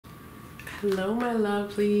Hello, my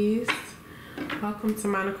lovelies. Welcome to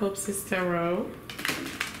MonachopsisTarot.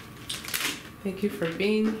 Thank you for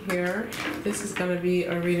being here. This is going to be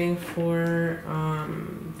a reading for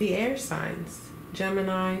the air signs,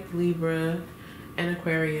 Gemini, Libra, and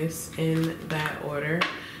Aquarius in that order.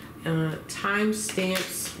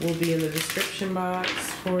 Timestamps will be in the description box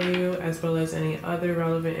for you, as well as any other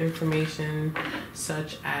relevant information,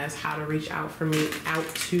 such as how to reach out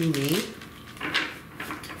to me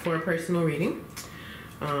for a personal reading,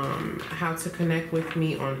 how to connect with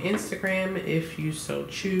me on Instagram if you so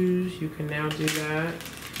choose. You can now do that.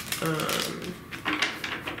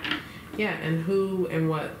 Yeah, and who and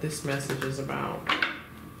what this message is about.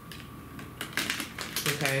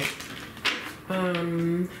 Okay.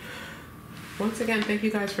 Once again, thank you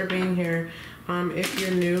guys for being here. If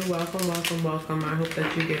you're new, welcome, welcome, welcome. I hope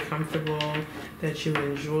that you get comfortable, that you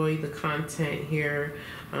enjoy the content here,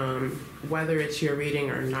 whether it's your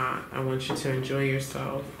reading or not. I want you to enjoy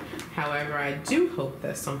yourself. However, I do hope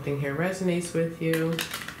that something here resonates with you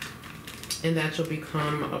and that you'll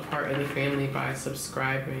become a part of the family by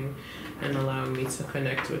subscribing and allowing me to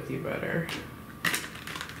connect with you better.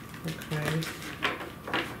 Okay.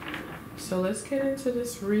 So let's get into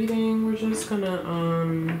this reading. We're just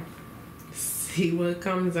gonna see what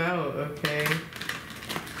comes out, okay?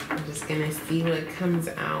 I'm just gonna see what comes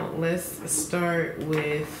out. Let's start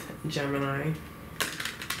with Gemini.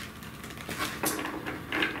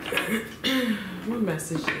 What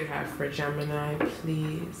message do you have for Gemini,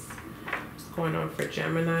 please? What's going on for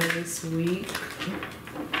Gemini this week?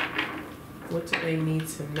 What do they need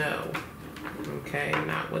to know? Okay,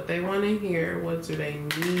 not what they want to hear. What do they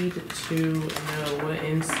need to know? What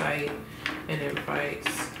insight and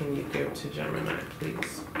advice can you give to Gemini,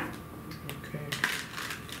 please? Okay.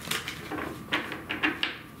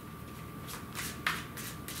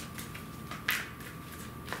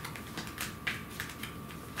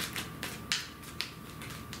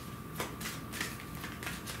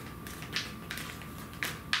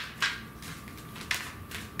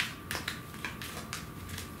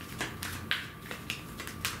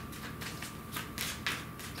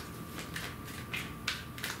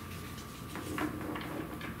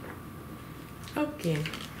 Okay,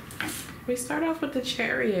 we start off with the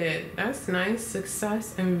Chariot. That's nice.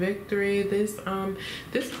 Success and victory. This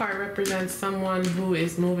card represents someone who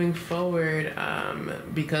is moving forward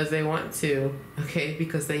because they want to, okay,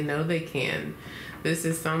 because they know they can. This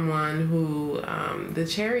is someone who the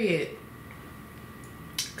Chariot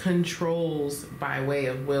controls by way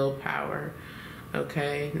of willpower.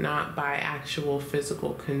 Okay, not by actual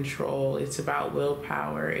physical control. It's about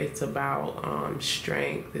willpower. It's about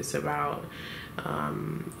strength. It's about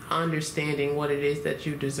understanding what it is that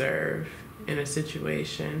you deserve in a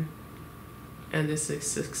situation. And this is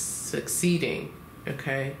succeeding.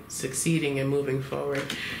 Okay, succeeding and moving forward.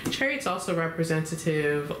 Chariot's also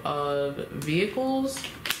representative of vehicles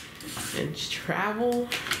and travel.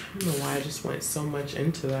 I don't know why I just went so much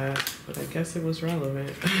into that, but I guess it was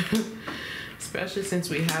relevant. Especially since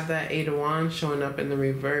we have that Eight of Wands showing up in the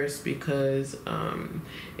reverse, because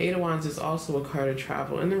Eight of Wands is also a card of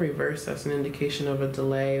travel. In the reverse, that's an indication of a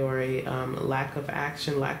delay or a lack of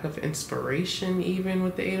action, lack of inspiration, even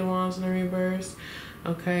with the Eight of Wands in the reverse.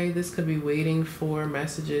 Okay, this could be waiting for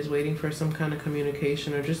messages, waiting for some kind of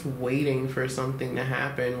communication, or just waiting for something to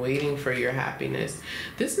happen, waiting for your happiness.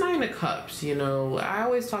 This Nine of Cups, you know, I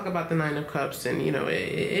always talk about the Nine of Cups, and, you know,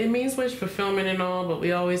 it means wish fulfillment and all, but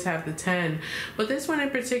we always have the 10. But this one in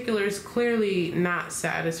particular is clearly not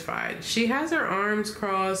satisfied. She has her arms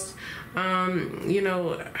crossed. You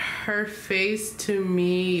know, her face to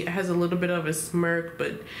me has a little bit of a smirk,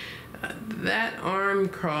 but that arm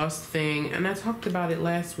cross thing, and I talked about it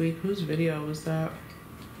last week. Whose video was that?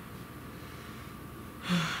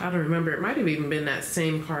 I don't remember. It might have even been that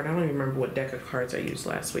same card. I don't even remember what deck of cards I used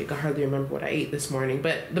last week. I hardly remember what I ate this morning.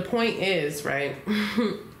 But the point is, right,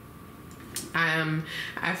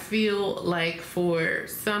 I feel like for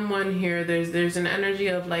someone here, there's an energy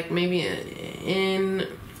of like maybe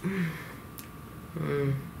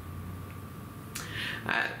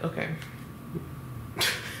okay.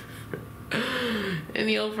 And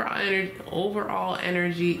the overall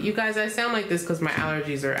energy, you guys, I sound like this because my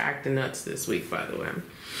allergies are acting nuts this week, by the way.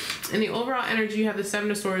 In the overall energy, you have the Seven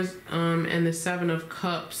of Swords and the Seven of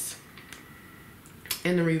Cups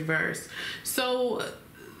in the reverse. So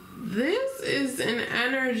this is an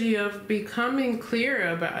energy of becoming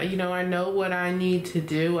clear about, you know, I know what I need to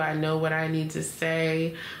do. I know what I need to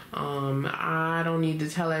say. I don't need to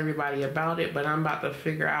tell everybody about it, but I'm about to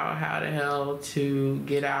figure out how the hell to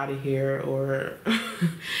get out of here, or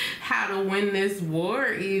how to win this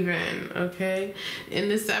war even, okay? In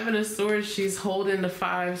the Seven of Swords, she's holding the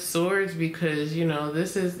Five Swords because, you know,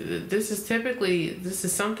 this is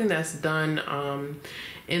something that's done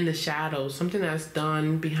in the shadows, something that's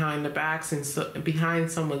done behind the backs and behind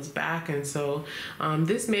someone's back. And so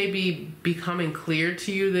this may be becoming clear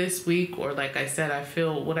to you this week, or like I said,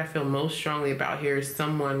 what I feel most strongly about here is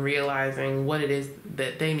someone realizing what it is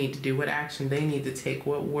that they need to do, what action they need to take,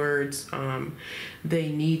 what words they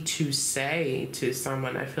need to say to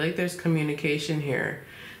someone. I feel like there's communication here.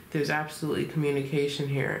 There's absolutely communication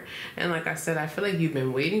here. And like I said, I feel like you've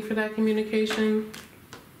been waiting for that communication.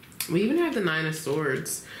 We even have the Nine of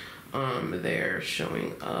Swords there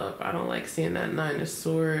showing up. I don't like seeing that Nine of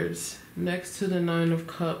Swords next to the Nine of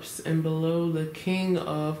Cups and below the King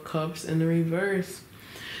of Cups in the reverse.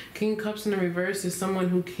 King of Cups in the reverse is someone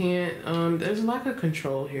who can't, there's a lack of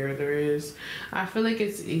control here. There is, I feel like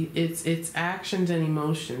it's actions and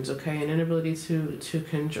emotions, okay? An inability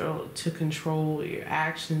to control your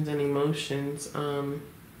actions and emotions.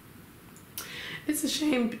 It's a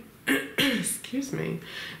shame. Excuse me.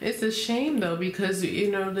 It's a shame though, because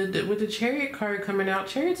you know, with the Chariot card coming out,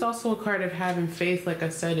 Chariot's also a card of having faith. Like I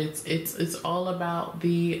said, it's all about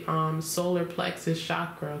the solar plexus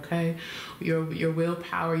chakra, okay? Your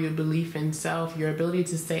willpower, your belief in self, your ability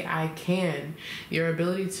to say I can, your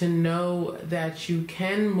ability to know that you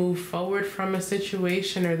can move forward from a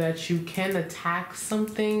situation, or that you can attack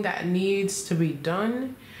something that needs to be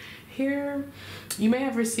done here. You may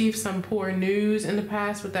have received some poor news in the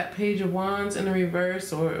past with that Page of Wands in the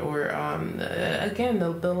reverse, or again,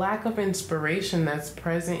 the lack of inspiration that's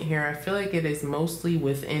present here. I feel like it is mostly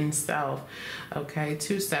within self, okay?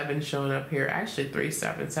 2-7 showing up here, actually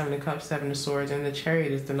 3-7, Seven of Cups, Seven of Swords, and the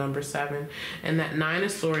Chariot is the number 7, and that Nine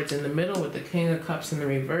of Swords in the middle with the King of Cups in the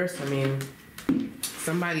reverse. I mean,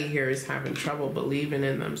 somebody here is having trouble believing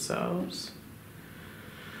in themselves.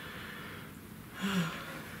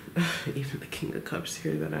 Even the King of Cups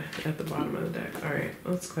here that at the bottom of the deck. All right,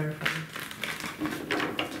 let's clarify.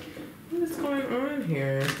 What is going on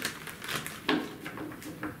here?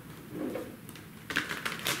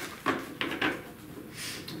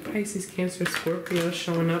 Pisces, Cancer, Scorpio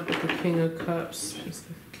showing up with the King of Cups.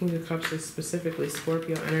 The King of Cups is specifically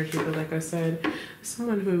Scorpio energy, but like I said,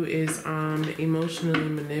 someone who is emotionally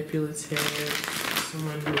manipulative,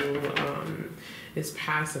 someone who is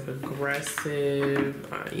passive aggressive,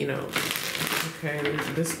 you know, okay,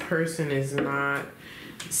 this person is not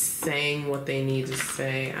saying what they need to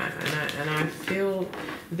say, and I feel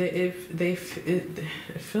that if it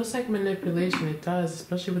feels like manipulation. It does,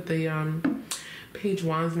 especially with the Page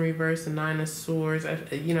Wands in reverse, the Nine of Swords.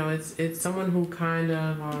 You know, it's someone who kind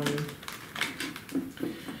of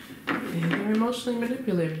they're emotionally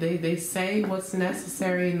manipulative. They say what's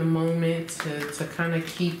necessary in the moment to kind of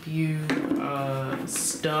keep you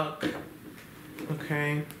stuck.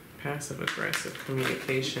 Okay, passive aggressive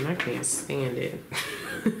communication. I can't stand it.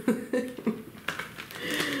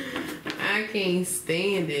 I can't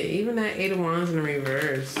stand it. Even that Eight of Wands in the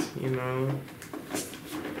reverse, you know.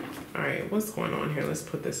 All right, what's going on here? Let's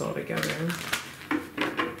put this all together.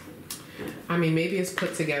 I mean, maybe it's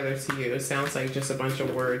put together to you. It sounds like just a bunch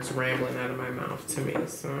of words rambling out of my mouth to me.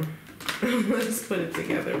 So let's put it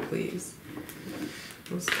together, please.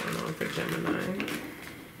 What's going on for Gemini?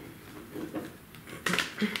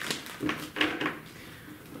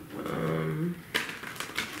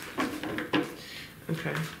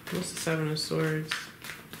 Okay, what's the Seven of Swords?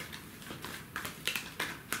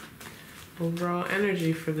 Overall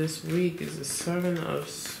energy for this week is the Seven of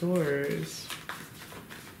Swords.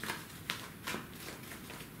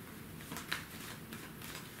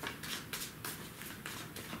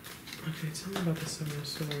 Okay, tell me about the Seven of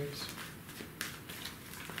Swords.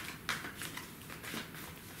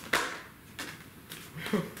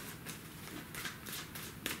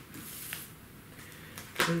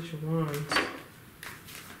 Page of Wands.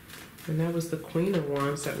 And that was the Queen of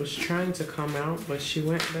Wands that was trying to come out, but she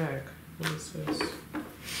went back. What is this?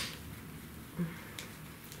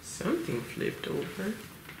 Something flipped over.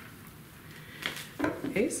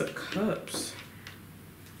 Ace of Cups.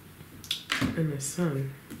 And the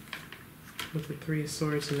Sun. With the Three of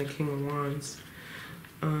Swords and the King of Wands.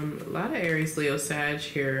 A lot of Aries, Leo, Sag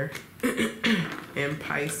here. And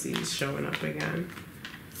Pisces showing up again.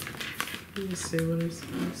 Let me see, what is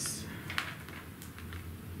this?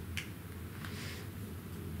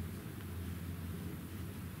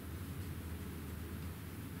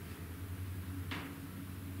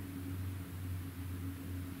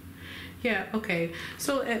 Yeah, okay.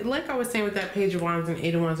 So, like I was saying with that Page of Wands and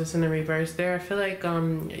Eight of Wands that's in the reverse there, I feel like,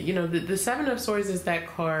 you know, the Seven of Swords is that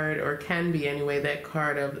card, or can be anyway, that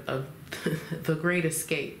card of the great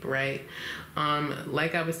escape, right?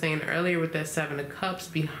 Like I was saying earlier with that Seven of Cups,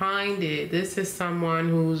 behind it, this is someone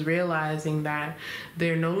who's realizing that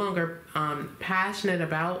they're no longer passionate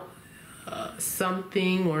about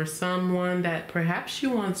something or someone that perhaps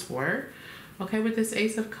you once were. Okay, with this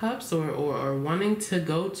Ace of Cups, or wanting to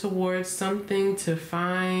go towards something to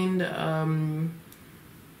find, I'm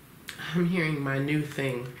hearing my new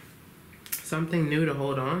thing, something new to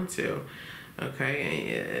hold on to.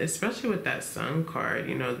 Okay, especially with that Sun card,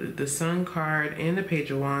 you know, the Sun card and the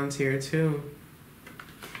Page of Wands here too.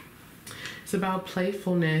 It's about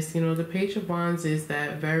playfulness. You know, the Page of Wands is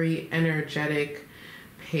that very energetic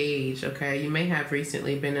page. Okay, you may have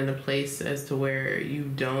recently been in a place as to where you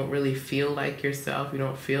don't really feel like yourself. You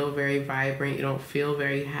don't feel very vibrant. You don't feel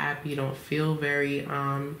very happy. You don't feel very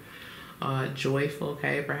joyful.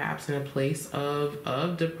 Okay, perhaps in a place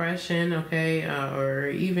of depression. Okay, or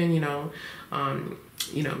even you know,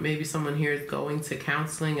 maybe someone here is going to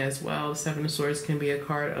counseling as well. Seven of Swords can be a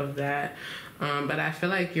card of that. But I feel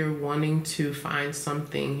like you're wanting to find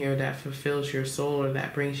something here that fulfills your soul or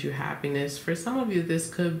that brings you happiness. For some of you,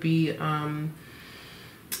 this could be a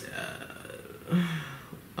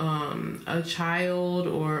child,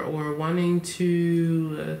 or wanting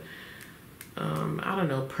to I don't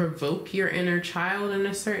know, provoke your inner child in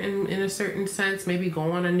a certain sense. Maybe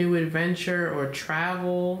go on a new adventure or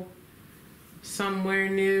travel somewhere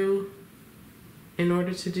new in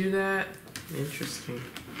order to do that. Interesting.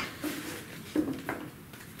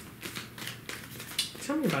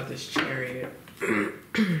 Tell me about this Chariot.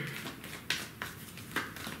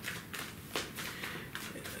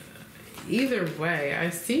 Either way, I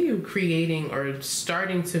see you creating or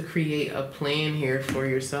starting to create a plan here for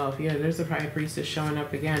yourself. Yeah, there's the High Priestess showing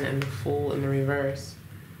up again, and the Fool in the reverse.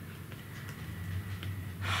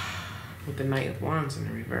 With the Knight of Wands in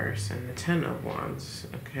the reverse and the Ten of Wands.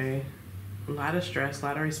 Okay, a lot of stress, a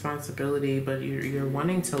lot of responsibility, but you're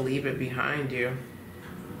wanting to leave it behind you.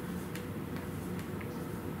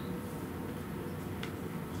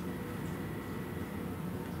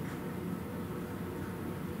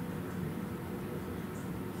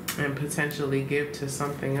 And potentially give to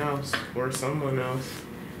something else or someone else.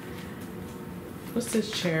 What's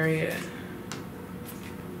this Chariot?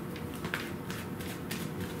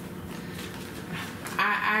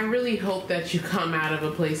 I really hope that you come out of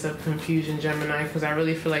a place of confusion, Gemini, because I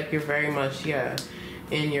really feel like you're very much,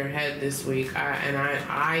 in your head this week.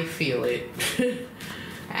 I feel it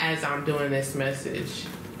as I'm doing this message.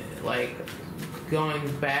 Like,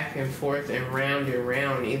 going back and forth and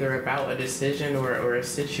round, either about a decision or a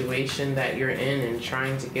situation that you're in and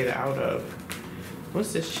trying to get out of.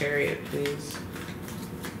 What's this Chariot, please?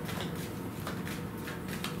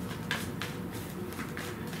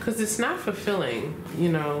 Because it's not fulfilling, you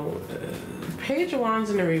know. Page of Wands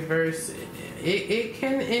in the reverse, it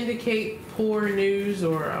can indicate poor news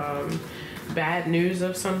or bad news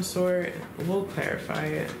of some sort. We'll clarify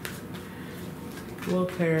it.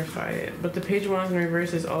 But the Page of Wands in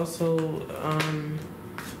reverse is also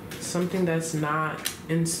something that's not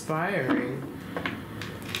inspiring.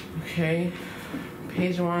 Okay,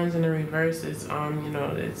 Page of Wands in the reverse is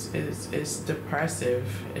it's depressive.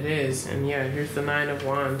 It is. And yeah, here's the Nine of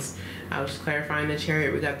Wands. I was clarifying the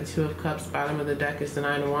Chariot. We got the Two of Cups. Bottom of the deck is the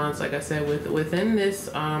Nine of Wands. Like I said, within this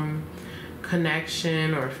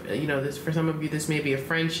connection, or this, for some of you, this may be a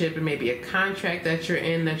friendship, it may be a contract that you're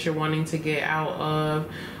in that you're wanting to get out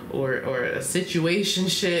of, or a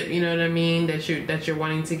situationship, you know what I mean, that you're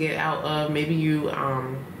wanting to get out of. Maybe you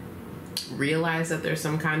realize that there's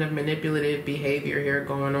some kind of manipulative behavior here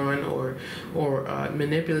going on, or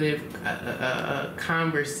manipulative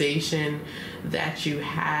conversation that you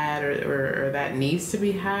had, or that needs to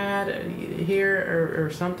be had here, or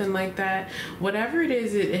something like that. Whatever it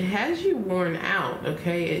is, it has you worn out.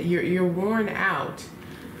 Okay, you're worn out.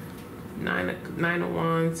 Nine of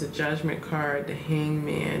Wands, the Judgment card, the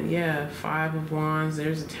Hangman. Yeah, Five of Wands.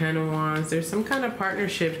 There's a Ten of Wands. There's some kind of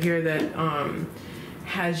partnership here that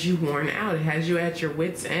has you worn out. It has you at your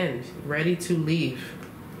wit's end, ready to leave.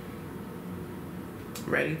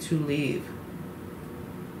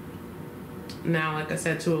 Now, like I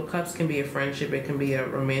said, Two of Cups can be a friendship. It can be a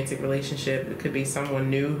romantic relationship. It could be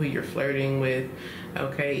someone new who you're flirting with.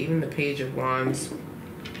 Okay, even the Page of Wands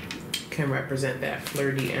can represent that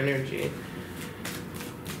flirty energy.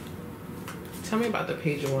 Tell me about the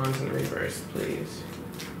Page of Wands in the reverse, please.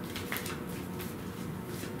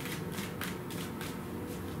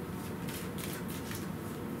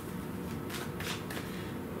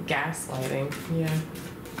 Gaslighting. Yeah.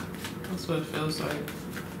 That's what it feels like.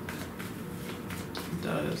 It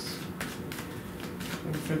does.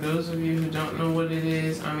 And for those of you who don't know what it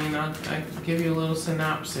is, I mean, I give you a little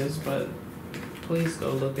synopsis, but please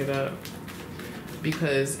go look it up.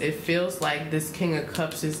 Because it feels like this King of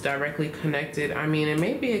Cups is directly connected. I mean, it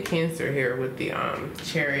may be a Cancer here with the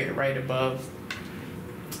Chariot right above,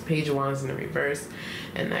 Page of Wands in the reverse,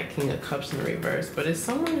 and that King of Cups in the reverse. But it's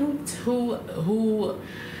someone who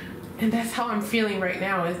and that's how I'm feeling right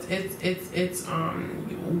now. It's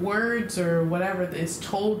words or whatever is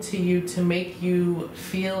told to you to make you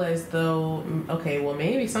feel as though, okay, well,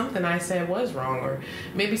 maybe something I said was wrong, or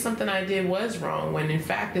maybe something I did was wrong, when in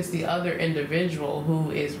fact it's the other individual who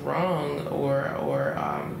is wrong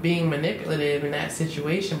or being manipulative in that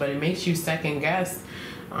situation. But it makes you second guess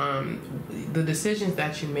the decisions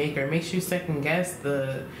that you make, or it makes you second guess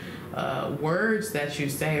the words that you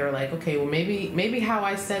say, or like, okay, well, maybe how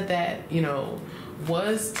I said that, you know,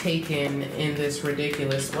 was taken in this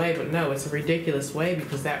ridiculous way. But no, it's a ridiculous way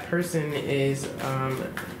because that person is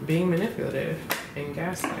being manipulative and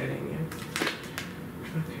gaslighting you.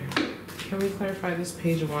 Okay, can we clarify this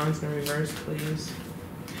Page of Wands in the reverse, please?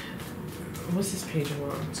 What's this Page of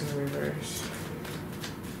Wands in the reverse?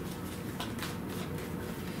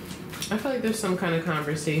 I feel like there's some kind of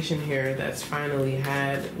conversation here that's finally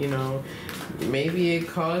had, you know. Maybe it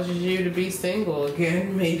causes you to be single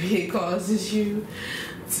again. Maybe it causes you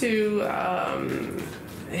to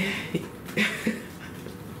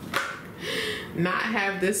not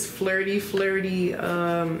have this flirty,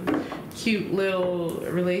 cute little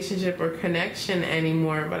relationship or connection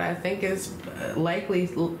anymore. But I think it's likely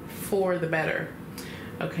for the better.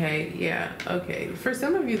 Okay, yeah, okay. For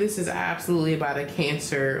some of you, this is absolutely about a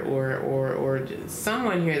Cancer or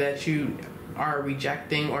someone here that you are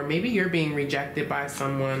rejecting, or maybe you're being rejected by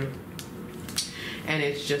someone, and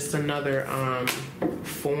it's just another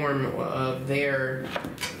form of their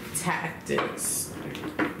tactics.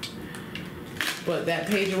 But that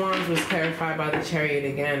Page of Wands was clarified by the Chariot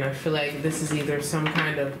again. I feel like this is either some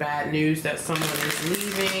kind of bad news that someone is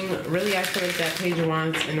leaving. Really, I feel like that Page of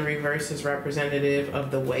Wands in the reverse is representative of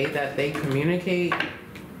the way that they communicate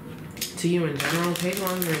to you in general. Page of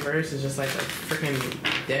Wands in reverse is just like a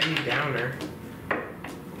freaking Debbie Downer.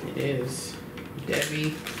 It is. Debbie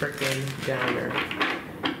freaking Downer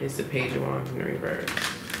is the Page of Wands in the reverse.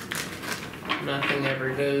 Nothing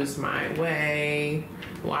ever goes my way.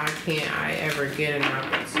 Why can't I ever get an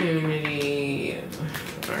opportunity?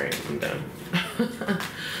 Alright, I'm done.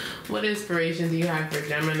 What inspiration do you have for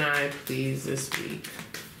Gemini, please, this week?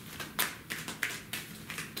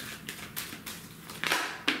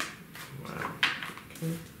 Wow.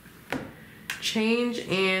 Okay. Change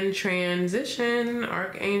and transition.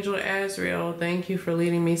 Archangel Azrael, thank you for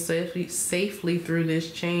leading me safely through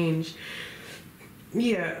this change.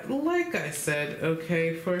 Yeah, like I said,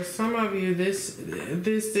 okay, for some of you, this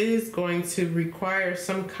is going to require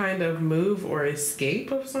some kind of move or escape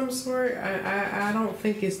of some sort. I don't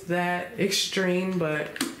think it's that extreme, but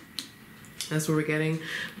that's what we're getting.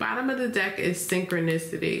 Bottom of the deck is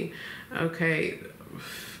synchronicity. Okay.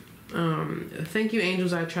 Thank you,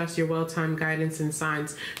 angels. I trust your well-timed guidance and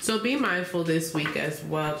signs. So be mindful this week as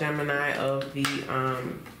well, Gemini, of the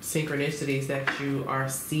synchronicities that you are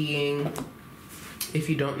seeing. If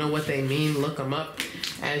you don't know what they mean, look them up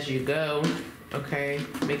as you go, okay?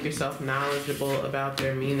 Make yourself knowledgeable about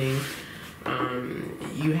their meaning.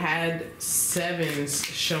 You had sevens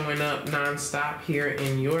showing up nonstop here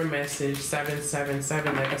in your message,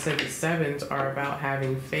 777. Like I said, the sevens are about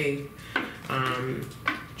having faith,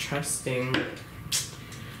 trusting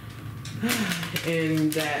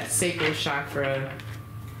in that sacral chakra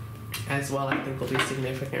as well. I think will be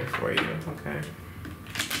significant for you, okay?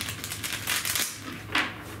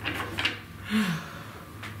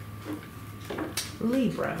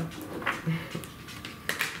 Libra.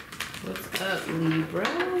 What's up, Libra?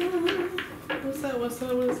 What's up, what's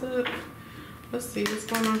up, what's up? Let's see, what's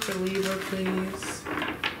going on for Libra, please?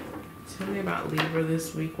 Tell me about Libra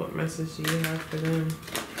this week. What message do you have for them?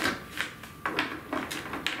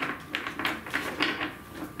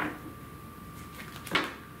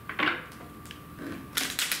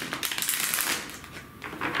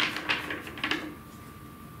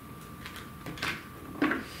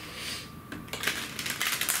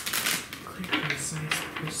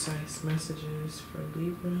 Precise messages for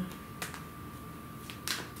Libra.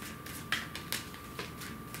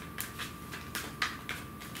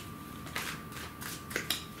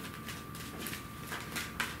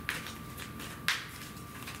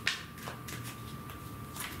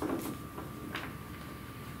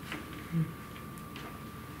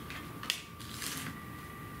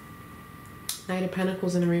 Knight of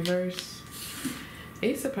Pentacles in the reverse.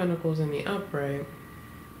 Ace of Pentacles in the upright.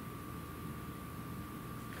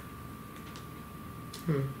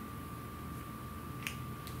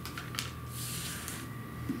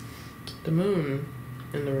 The Moon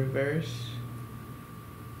in the reverse.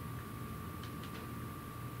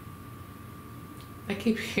 I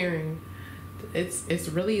keep hearing it's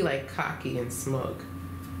really like cocky and smug.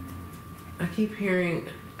 I keep hearing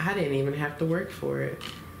I didn't even have to work for it.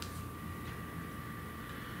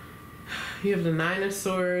 You have the Nine of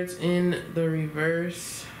Swords in the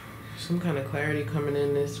reverse. Some kind of clarity coming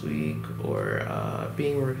in this week, or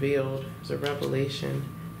being revealed. It's a revelation.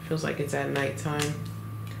 Feels like it's at nighttime.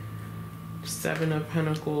 Seven of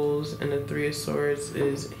Pentacles and the Three of Swords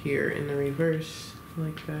is here in the reverse,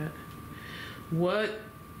 like that. What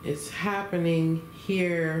is happening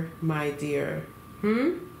here, my dear?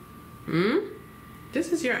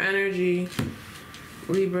 This is your energy,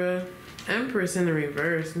 Libra. Empress in the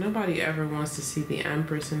reverse. Nobody ever wants to see the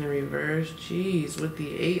Empress in the reverse. Jeez, with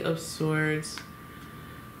the Eight of Swords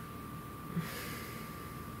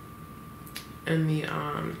and the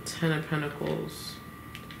Ten of Pentacles.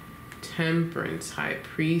 Temperance, High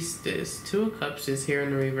Priestess. Two of Cups is here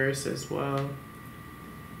in the reverse as well.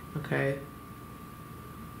 Okay.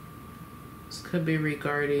 This could be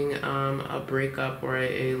regarding a breakup or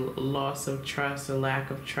a loss of trust, a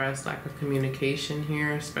lack of trust, lack of communication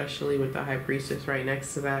here, especially with the High Priestess right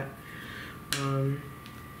next to that.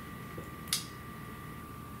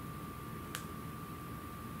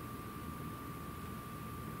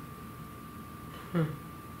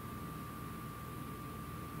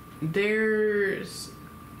 There's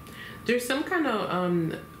some kind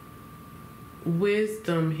of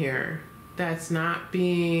wisdom here that's not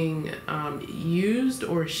being used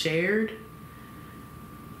or shared.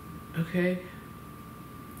 Okay.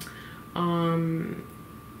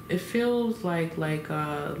 It feels like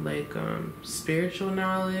spiritual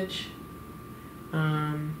knowledge.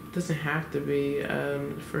 Doesn't have to be.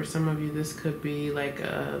 For some of you, this could be like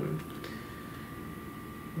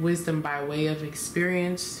wisdom by way of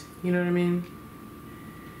experience. You know what I mean?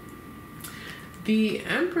 The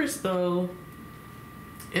Empress, though,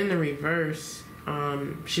 in the reverse,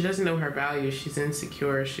 she doesn't know her value. She's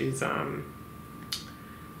insecure. She's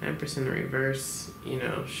Empress in the reverse. You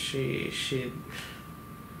know, she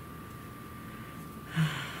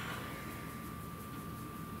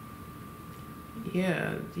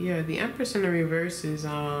yeah. The Empress in the reverse is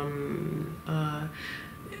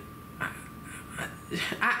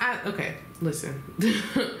okay. Listen,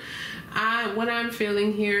 what I'm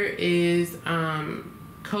feeling here is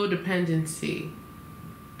codependency.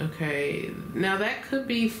 Okay, now that could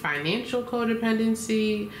be financial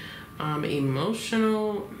codependency,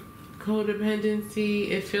 emotional codependency.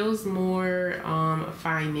 It feels more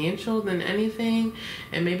financial than anything,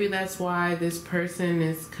 and maybe that's why this person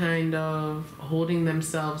is kind of holding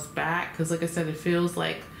themselves back, because like I said, it feels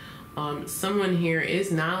like someone here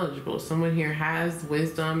is knowledgeable, someone here has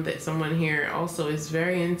wisdom, that someone here also is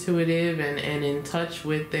very intuitive and in touch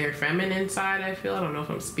with their feminine side. I don't know if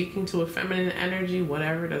I'm speaking to a feminine energy,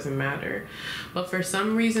 whatever, doesn't matter. But for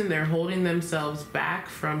some reason, they're holding themselves back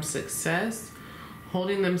from success,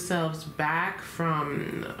 holding themselves back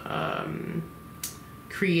from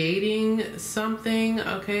creating something,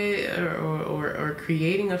 okay, or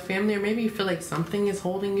creating a family, or maybe you feel like something is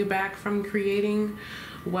holding you back from creating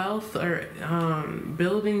wealth, or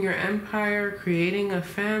building your empire, creating a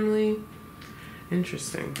family.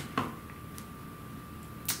 Interesting.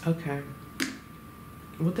 Okay.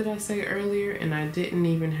 What did I say earlier? And I didn't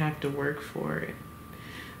even have to work for it.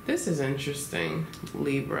 This is interesting,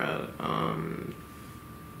 Libra.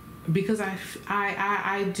 Because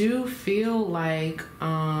I do feel like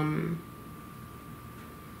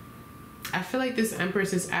I feel like this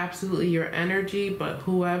Empress is absolutely your energy, but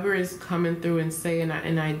whoever is coming through and saying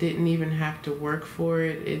I didn't even have to work for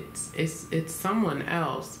it, it's someone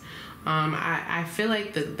else. I feel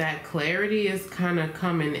like that clarity is kind of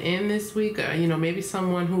coming in this week. You know, maybe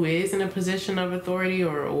someone who is in a position of authority,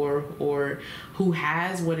 or who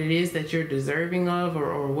has what it is that you're deserving of,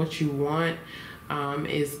 or what you want,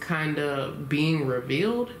 is kind of being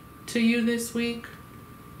revealed to you this week.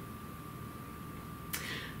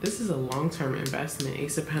 This is a long-term investment.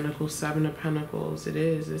 Ace of Pentacles, Seven of Pentacles. It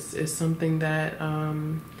is. It's something that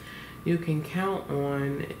you can count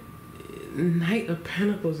on. Knight of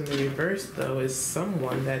Pentacles in the reverse, though, is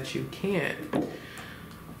someone that you can't.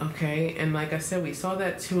 Okay, and like I said, we saw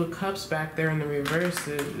that Two of Cups back there in the reverse.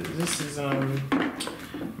 This is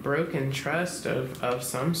broken trust of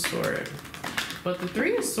some sort. But the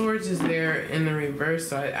Three of Swords is there in the reverse,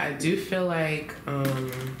 so I do feel like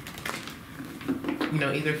You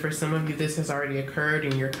know, either for some of you this has already occurred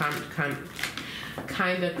and you're kind of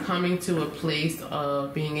coming to a place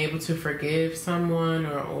of being able to forgive someone,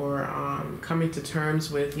 or coming to terms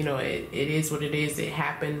with, you know, it is what it is, it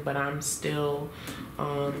happened, but I'm still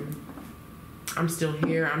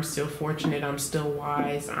here, I'm still fortunate, I'm still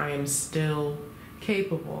wise, I am still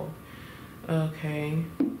capable. Okay.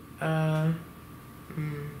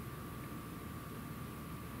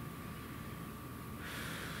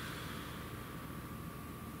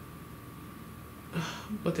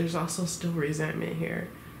 But there's also still resentment here.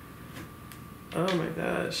 Oh my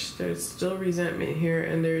gosh, there's still resentment here,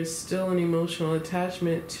 and there's still an emotional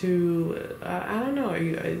attachment to, I don't know,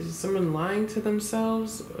 is someone lying to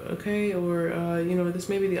themselves, okay? Or, you know, this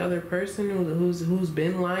may be the other person who's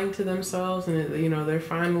been lying to themselves, and, you know, they're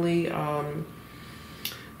finally,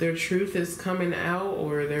 their truth is coming out,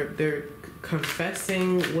 or they're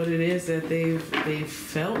confessing what it is that they've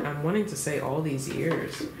felt, I'm wanting to say, all these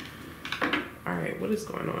years. All right, what is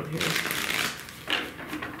going on here?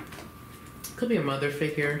 Could be a mother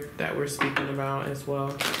figure that we're speaking about as well,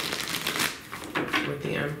 with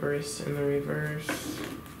the Empress in the reverse.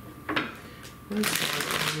 What is going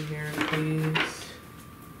on here, please?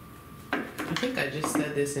 I think I just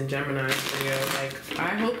said this in Gemini's video. Like,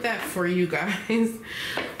 I hope that for you guys,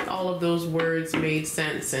 all of those words made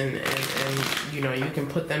sense, and you know, you can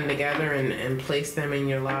put them together and place them in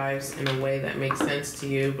your lives in a way that makes sense to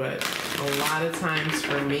you. But a lot of times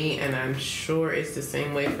for me, and I'm sure it's the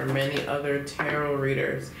same way for many other tarot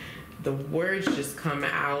readers, the words just come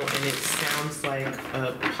out and it sounds like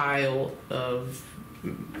a pile of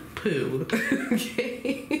poo.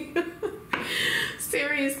 Okay?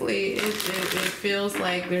 Seriously, it feels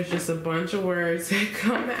like there's just a bunch of words that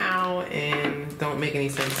come out and don't make any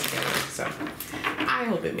sense together. So I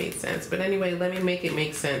hope it made sense. But anyway, let me make it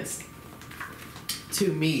make sense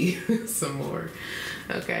to me some more.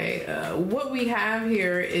 Okay, what we have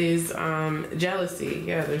here is jealousy.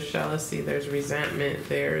 Yeah, there's jealousy, there's resentment,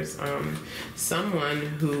 there's someone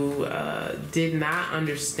who did not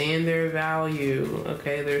understand their value.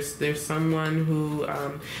 Okay, there's someone who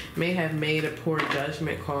may have made a poor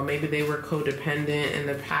judgment call. Maybe they were codependent in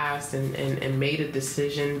the past and made a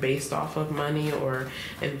decision based off of money, or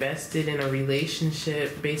invested in a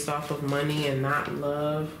relationship based off of money and not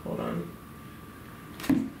love. Hold on.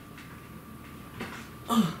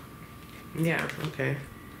 Oh, yeah, okay.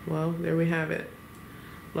 Well, there we have it.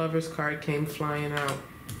 Lover's card came flying out.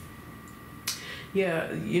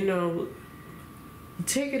 Yeah, you know,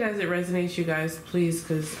 take it as it resonates, you guys, please,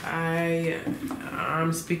 because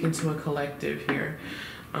I'm speaking to a collective here.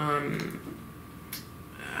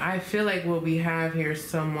 I feel like what we have here is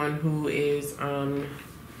someone who is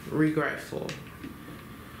regretful.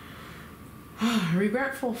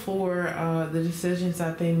 Regretful for the decisions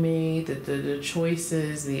that they made, the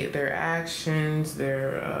choices, their actions,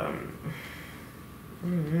 their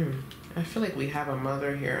I feel like we have a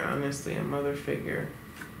mother here, honestly, a mother figure.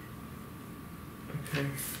 Okay.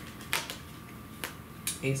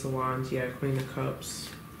 Ace of Wands, yeah, Queen of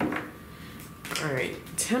Cups. All right,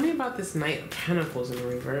 tell me about this Knight of Pentacles in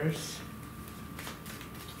reverse.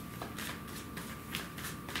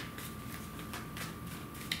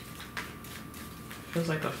 Feels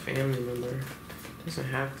like a family member. Doesn't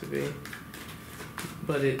have to be,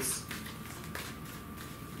 but it's,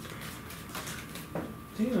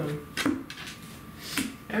 damn,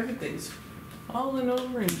 everything's falling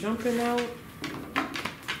over and jumping out.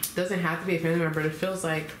 Doesn't have to be a family member, but it feels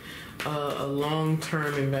like a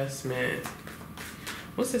long-term investment.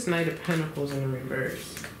 What's this Knight of Pentacles in the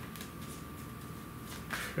reverse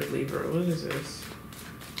for Libra? What is this?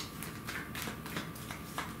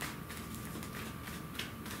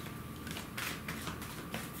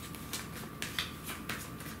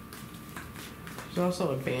 There's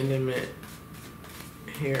also abandonment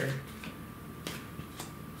here.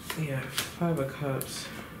 Yeah, Five of Cups.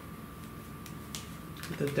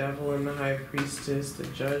 The Devil and the High Priestess, the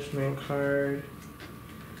Judgment card.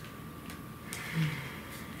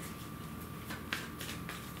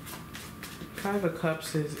 Five of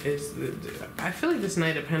Cups is I feel like this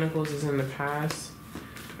Knight of Pentacles is in the past.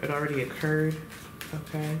 It already occurred.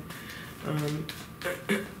 Okay.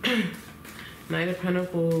 Knight of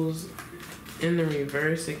Pentacles in the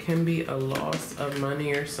reverse, it can be a loss of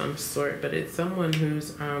money or some sort, but it's someone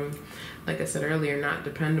who's like I said earlier, not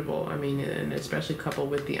dependable. I mean, and especially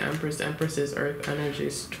coupled with the Empress. Empress is Earth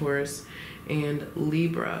energies, Taurus and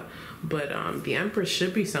Libra. But the Empress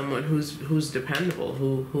should be someone who's dependable,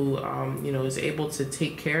 who you know, is able to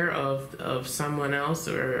take care of someone else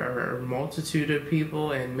or a multitude of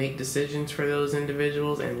people and make decisions for those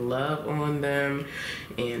individuals and love on them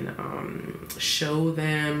and show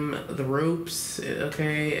them the ropes.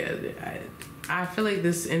 Okay, I feel like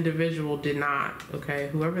this individual did not. Okay,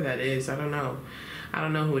 whoever that is, I don't know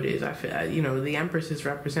who it is. I feel, you know, the Empress is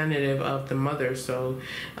representative of the mother, so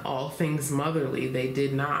all things motherly they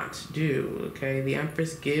did not do. Okay, the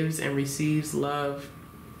Empress gives and receives love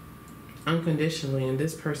unconditionally, and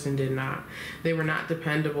this person did not. They were not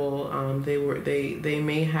dependable. They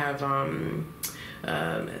may have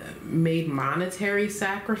made monetary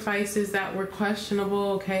sacrifices that were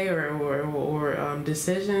questionable. Okay, or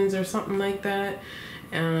decisions or something like that.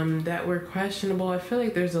 That were questionable. I feel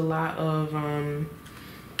like there's a lot of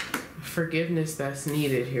forgiveness that's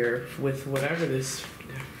needed here with whatever this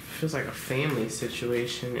feels like a family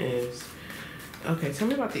situation is. Okay, tell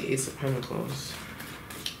me about the Ace of Pentacles.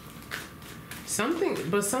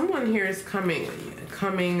 Someone here is coming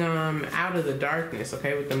out of the darkness.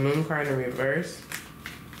 Okay, with the Moon card in reverse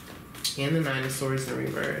and the Nine of Swords in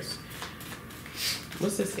reverse.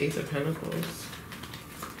 What's this Ace of Pentacles?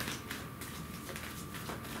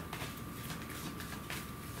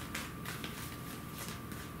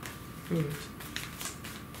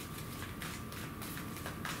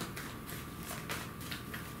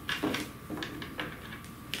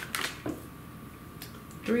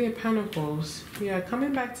 Three of Pentacles. Yeah,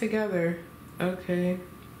 coming back together. Okay.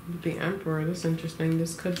 The Emperor. That's interesting.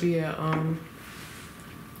 This could be a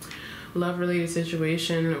love-related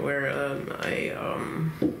situation where a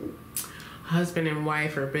husband and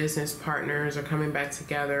wife or business partners are coming back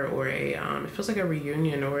together, or it feels like a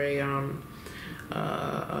reunion, or a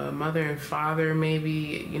mother and father,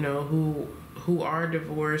 maybe, you know, who are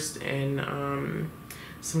divorced, and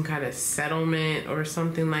some kind of settlement or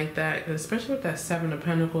something like that. Especially with that Seven of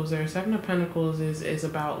Pentacles there. Seven of Pentacles is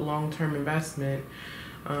about long-term investment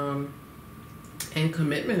and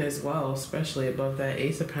commitment as well, especially above that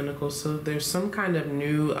Ace of Pentacles. So there's some kind of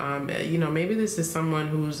new, you know, maybe this is someone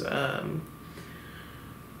who's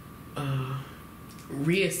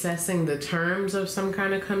reassessing the terms of some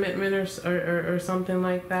kind of commitment or something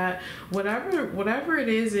like that. Whatever it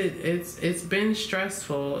is, it's been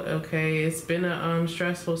stressful. Okay, it's been a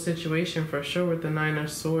stressful situation for sure with the Nine of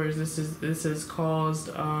Swords. This has caused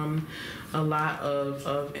a lot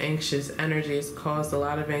of anxious energy. It's caused a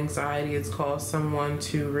lot of anxiety. It's caused someone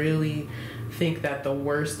to really think that the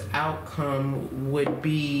worst outcome would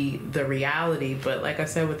be the reality. But like I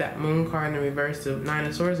said, with that Moon card in the reverse, the Nine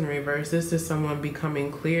of Swords in reverse, this is someone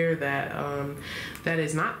becoming clear that that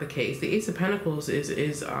is not the case. The Ace of Pentacles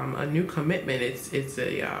is a new commitment. It's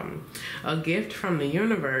a gift from the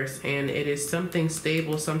universe, and it is something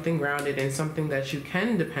stable, something grounded, and something that you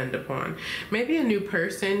can depend upon. Maybe a new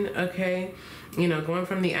person. Okay, you know, going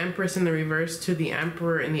from the Empress in the reverse to the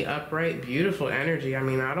Emperor in the upright. Beautiful energy. I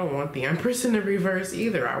mean, I don't want the Empress in the reverse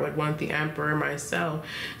either. I would want the Emperor myself.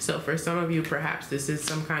 So for some of you, perhaps this is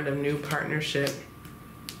some kind of new partnership.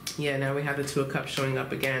 Yeah, now we have the Two of Cups showing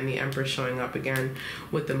up again, the Empress showing up again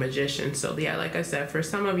with the Magician. So yeah, like I said, for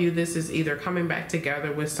some of you, this is either coming back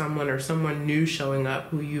together with someone or someone new showing up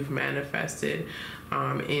who you've manifested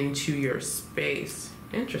into your space.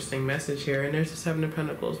 Interesting message here. And there's the Seven of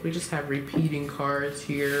Pentacles. We just have repeating cards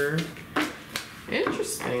here.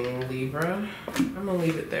 Interesting, Libra. I'm gonna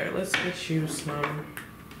leave it there. Let's get you some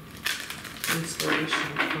inspiration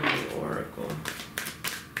from the Oracle.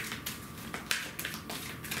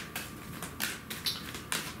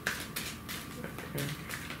 Okay.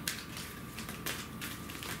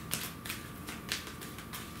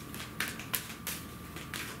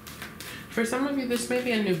 For some of you, this may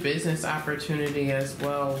be a new business opportunity as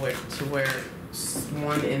well, where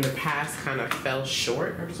one in the past kind of fell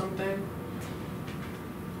short or something.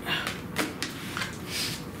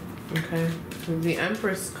 Okay. The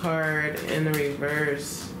Empress card in the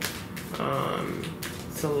reverse,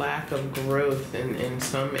 it's a lack of growth in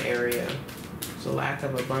some area. It's a lack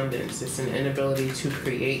of abundance. It's an inability to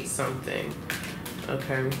create something.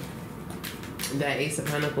 Okay. That Ace of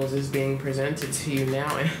Pentacles is being presented to you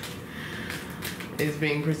now. Is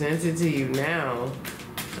being presented to you now.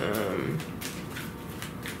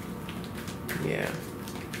 Yeah.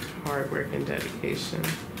 Hard work and dedication.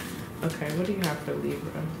 Okay, what do you have for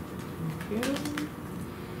Libra? Yeah.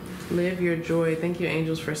 Live your joy. Thank you,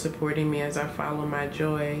 angels, for supporting me as I follow my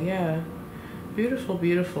joy. Yeah. Beautiful,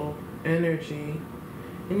 beautiful energy.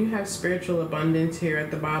 And you have spiritual abundance here at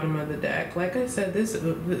the bottom of the deck. Like I said,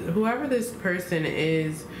 whoever this person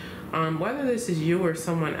is, whether this is you or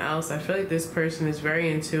someone else, I feel like this person is very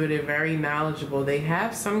intuitive, very knowledgeable. They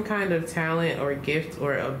have some kind of talent or gift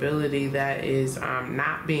or ability that is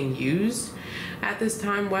not being used at this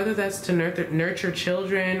time, whether that's to nurture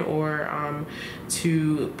children or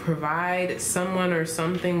to provide someone or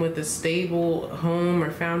something with a stable home or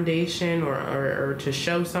foundation, or to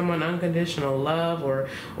show someone unconditional love,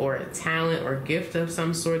 or a talent or gift of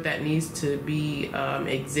some sort that needs to be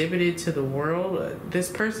exhibited to the world. This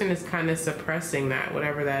person is kind of suppressing that,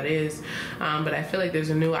 whatever that is. But I feel like there's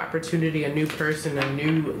a new opportunity, a new person, a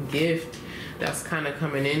new gift that's kind of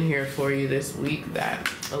coming in here for you this week that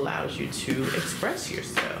allows you to express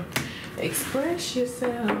yourself. Express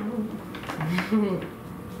yourself.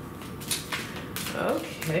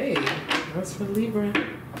 Okay, that's for Libra.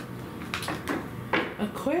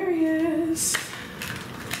 Aquarius.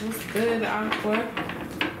 That's good, Aqua.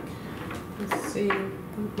 Let's see.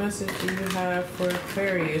 What message do you have for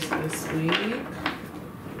Aquarius this week?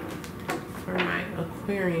 For my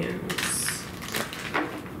Aquarians.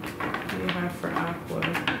 What do you have for Aqua?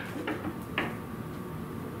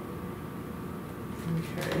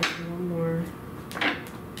 Okay, one more.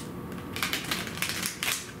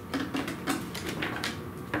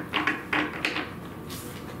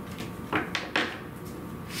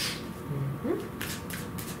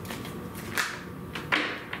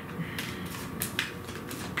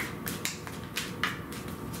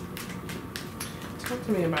 Talk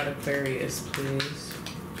to me about Aquarius, please.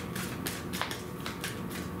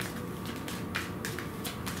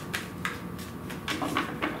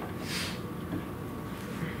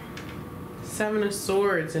 Seven of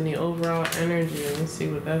Swords and the overall energy. Let me see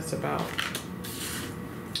what that's about.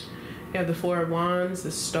 You have the Four of Wands,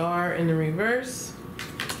 the Star in the reverse,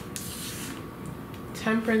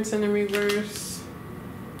 Temperance in the reverse,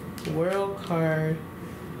 World card.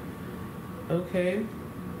 Okay.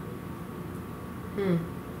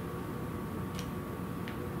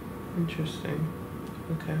 Interesting.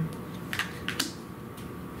 Okay.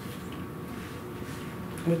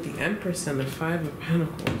 With the Empress and the Five of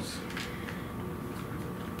Pentacles.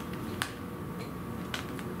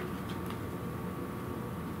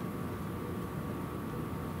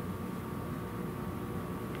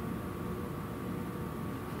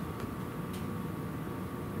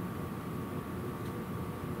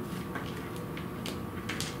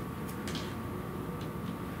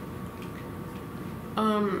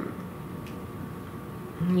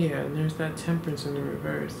 Yeah, there's that Temperance in the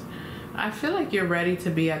reverse. I feel like you're ready to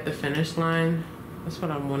be at the finish line. That's what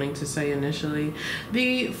I'm wanting to say initially.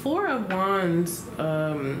 The Four of Wands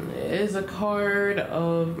is a card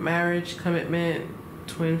of marriage, commitment,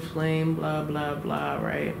 twin flame, blah, blah, blah,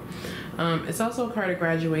 right? It's also a card of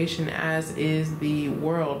graduation, as is the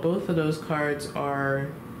World. Both of those cards are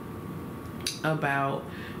about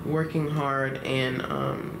working hard and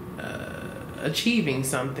achieving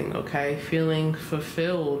something, okay? Feeling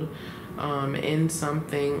fulfilled in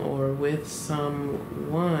something or with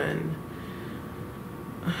someone.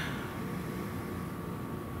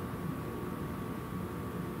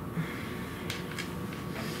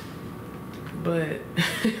 But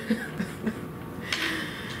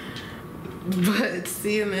but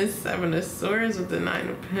seeing this Seven of Swords with the Nine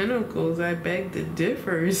of Pentacles, I beg to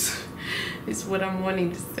differ is what I'm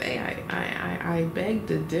wanting to say. I beg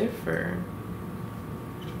to differ.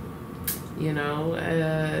 You know,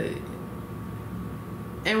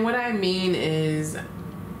 and what I mean is,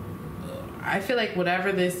 I feel like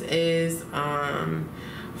whatever this is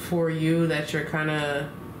for you, that you're kind of,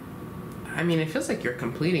 I mean, it feels like you're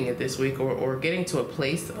completing it this week, or getting to a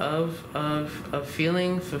place of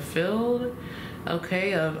feeling fulfilled,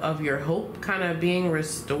 okay, of your hope kind of being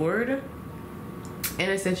restored in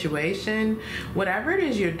a situation. Whatever it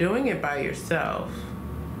is, you're doing it by yourself.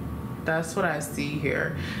 That's what I see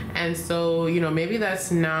here. And so, you know, maybe that's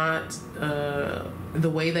not the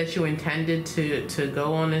way that you intended to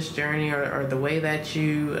go on this journey, or the way that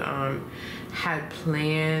you had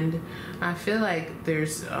planned. I feel like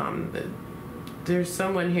there's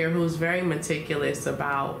someone here who's very meticulous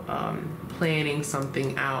about planning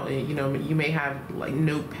something out. You know, you may have like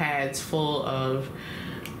notepads full of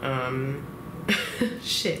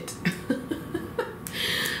shit.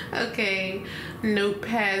 Okay,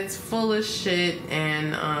 notepads full of shit,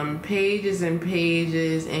 and pages and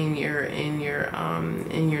pages in your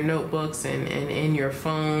notebooks, and in your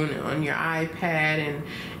phone, on your iPad,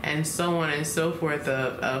 and so on and so forth,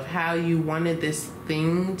 of how you wanted this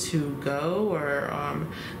thing to go, or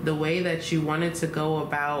the way that you wanted to go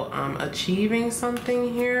about achieving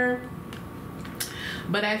something here.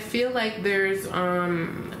 But I feel like there's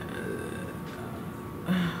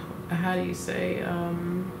how do you say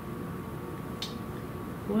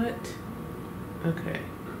what? Okay.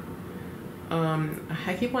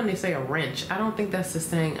 I keep wanting to say a wrench. I don't think that's the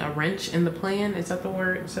saying. A wrench in the plan? Is that the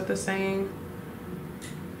word? Is that the saying?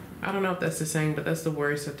 I don't know if that's the saying, but that's the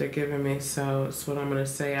words that they're giving me. So it's what I'm going to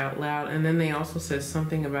say out loud. And then they also said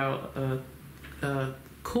something about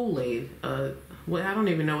Kool-Aid. Well, I don't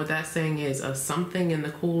even know what that saying is. Something in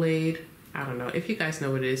the Kool-Aid. I don't know. If you guys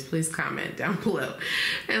know what it is, please comment down below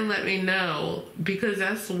and let me know, because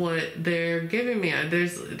that's what they're giving me.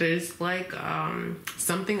 There's like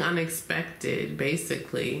something unexpected,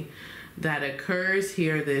 basically, that occurs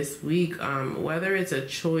here this week. Whether it's a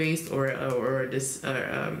choice or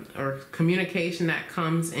communication that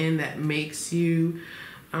comes in that makes you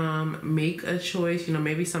make a choice, you know,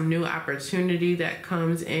 maybe some new opportunity that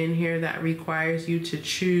comes in here that requires you to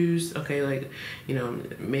choose. Okay, like, you know,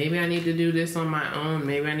 maybe I need to do this on my own.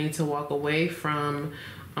 Maybe I need to walk away from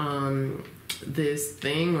this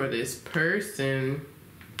thing or this person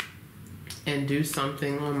and do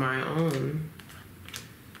something on my own.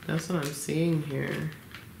 That's what I'm seeing here.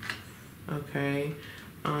 Okay.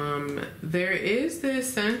 There is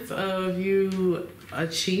this sense of you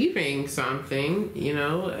achieving something, you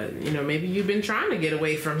know, maybe you've been trying to get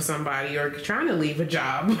away from somebody or trying to leave a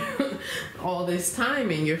job all this time,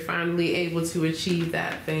 and you're finally able to achieve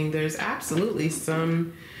that thing. There's absolutely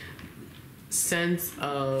some sense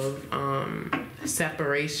of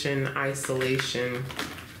separation, isolation,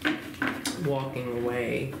 walking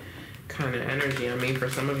away kind of energy. I mean, for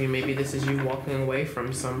some of you, maybe this is you walking away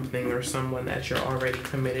from something or someone that you're already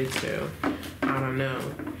committed to. I don't know.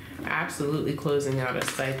 Absolutely closing out a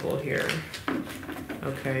cycle here.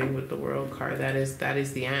 Okay, with the World card, that is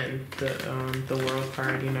the end. The World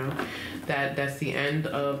card, you know, that's the end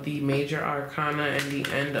of the major arcana and the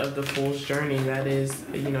end of the Fool's journey. That is,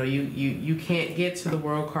 you know, you can't get to the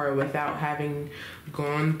World card without having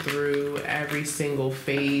gone through every single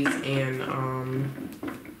phase and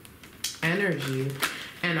energy.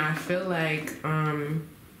 And I feel like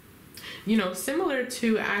you know, similar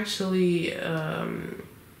to actually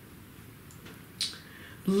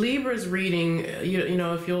Libra's reading, you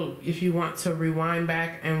know, if you want to rewind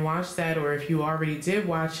back and watch that, or if you already did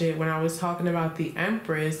watch it, when I was talking about the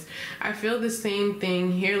Empress, I feel the same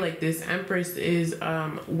thing here. Like, this Empress is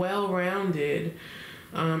well-rounded.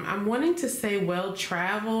 I'm wanting to say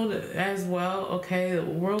well-traveled as well. Okay, the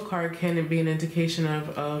World card can be an indication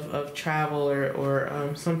of travel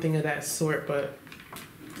or something of that sort, but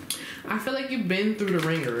I feel like you've been through the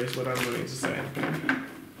ringer is what I'm wanting to say.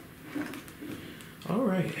 All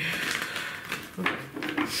right. Okay.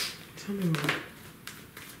 Tell me more.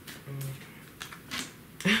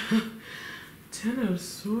 10 of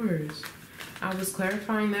Swords. I was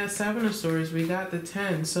clarifying that 7 of Swords. We got the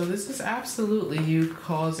 10. So this is absolutely you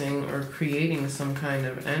causing or creating some kind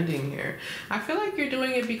of ending here. I feel like you're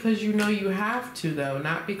doing it because you know you have to, though,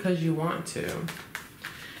 not because you want to.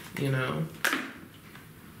 You know?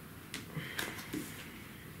 I'm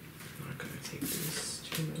not going to take this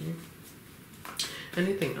too many.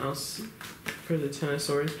 Anything else for the 10 of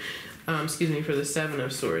Swords? Excuse me, for the 7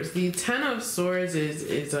 of Swords. The 10 of Swords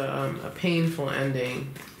is a painful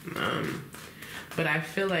ending. But I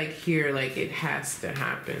feel like here, like, it has to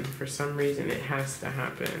happen. For some reason, it has to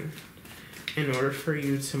happen in order for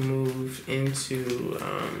you to move into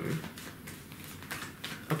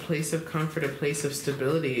a place of comfort, a place of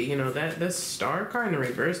stability. You know, that Star card in the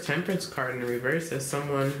reverse, Temperance card in the reverse, is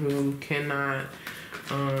someone who cannot...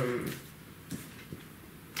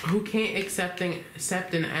 who can't accept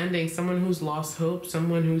an ending, someone who's lost hope,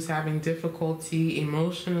 someone who's having difficulty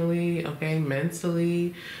emotionally, okay,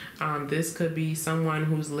 mentally. This could be someone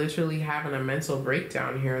who's literally having a mental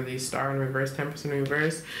breakdown here, the Star in reverse, Temperance in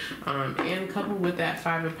reverse. And coupled with that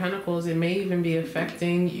 5 of Pentacles, it may even be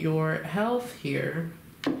affecting your health here.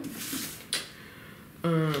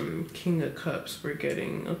 King of Cups we're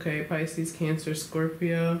getting. Okay, Pisces, Cancer,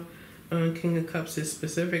 Scorpio. King of Cups is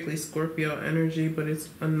specifically Scorpio energy, but it's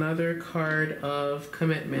another card of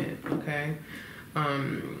commitment, okay?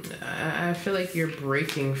 I feel like you're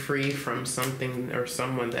breaking free from something or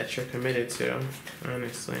someone that you're committed to,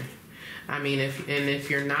 honestly. I mean, if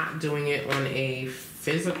you're not doing it on a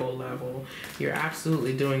physical level, you're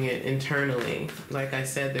absolutely doing it internally. Like I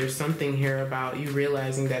said, there's something here about you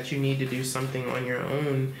realizing that you need to do something on your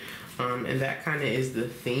own, and that kind of is the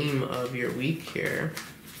theme of your week here.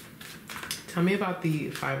 Tell me about the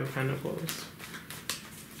 5 of Pentacles.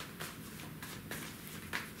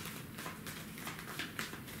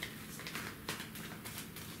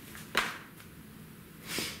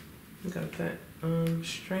 got that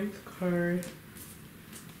strength card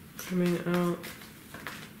coming out.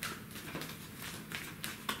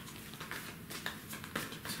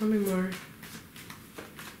 Tell me more.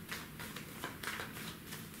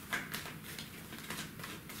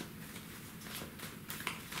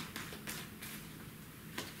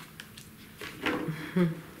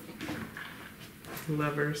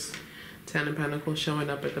 Lovers. 10 of Pentacles showing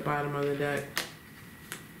up at the bottom of the deck.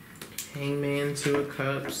 Hangman, 2 of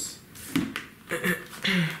Cups.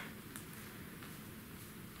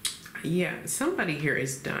 Yeah, somebody here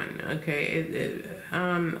is done, okay?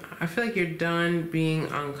 I feel like you're done being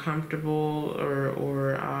uncomfortable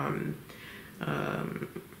or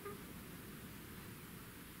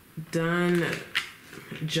done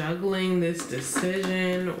juggling this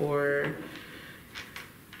decision or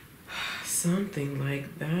something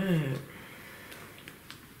like that.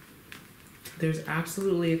 There's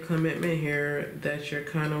absolutely a commitment here that you're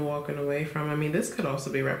kind of walking away from. I mean, this could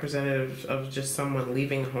also be representative of just someone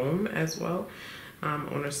leaving home as well,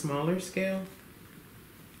 on a smaller scale.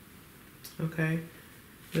 Okay.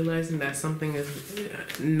 Realizing that something is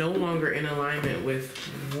no longer in alignment with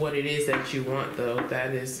what it is that you want, though.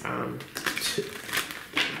 That is the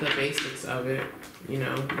basics of it. You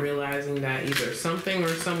know, realizing that either something or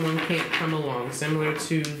someone can't come along, similar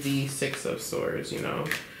to the 6 of Swords, you know.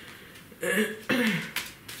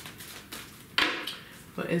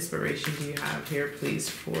 What inspiration do you have here, please,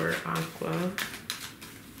 for Aqua?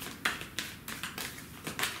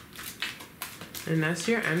 And that's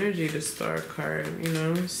your energy, the Star card, you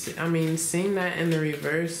know. I mean, seeing that in the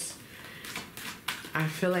reverse, I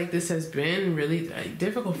feel like this has been really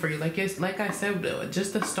difficult for you. Like I said,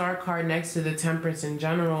 just the Star card next to the Temperance in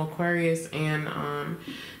general, Aquarius and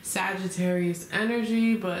Sagittarius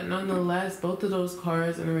energy, but nonetheless, both of those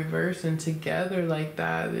cards in reverse and together like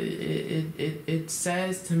that, it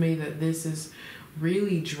says to me that this is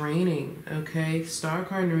really draining. Okay, Star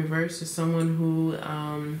card in reverse is someone who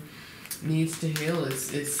needs to heal.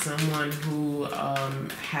 It's someone who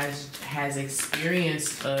has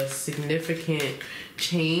experienced a significant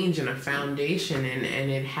change in a foundation and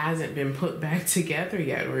it hasn't been put back together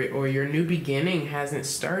yet, or your new beginning hasn't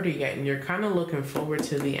started yet, and you're kind of looking forward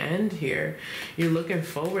to the end here. You're looking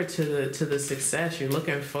forward to the success. You're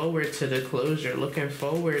looking forward to the closure, looking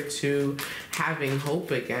forward to having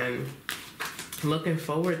hope again, looking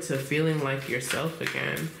forward to feeling like yourself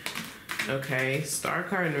again. Okay, Star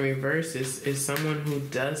card in reverse is someone who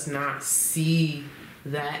does not see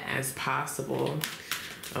that as possible.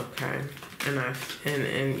 Okay,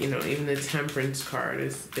 and you know, even the Temperance card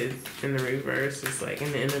is in the reverse. It's like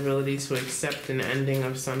an inability to accept an ending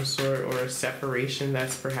of some sort or a separation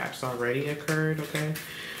that's perhaps already occurred. Okay.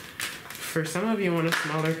 For some of you on a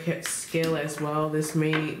smaller scale as well, this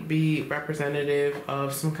may be representative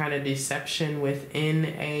of some kind of deception within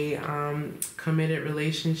a committed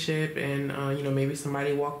relationship, and you know, maybe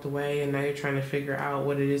somebody walked away and now you're trying to figure out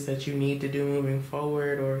what it is that you need to do moving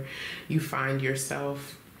forward, or you find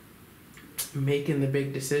yourself making the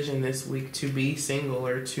big decision this week to be single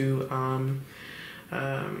or to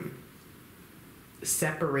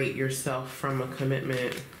separate yourself from a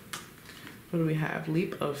commitment. What do we have?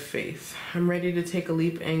 Leap of faith. I'm ready to take a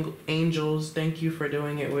leap, angels. Thank you for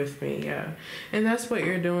doing it with me. Yeah. And that's what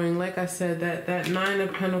you're doing. Like I said, that 9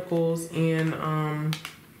 of Pentacles and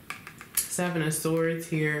 7 of Swords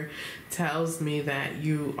here tells me that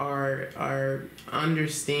you are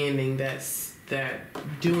understanding that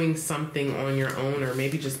doing something on your own, or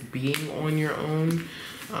maybe just being on your own,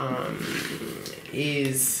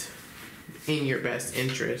 is in your best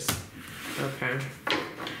interest. Okay.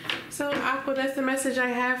 So, Aqua, that's the message I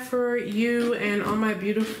have for you and all my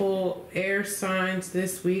beautiful air signs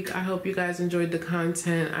this week. I hope you guys enjoyed the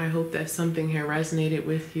content. I hope that something here resonated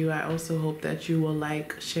with you. I also hope that you will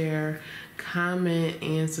like, share, comment,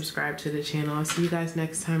 and subscribe to the channel. I'll see you guys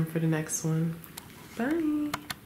next time for the next one. Bye.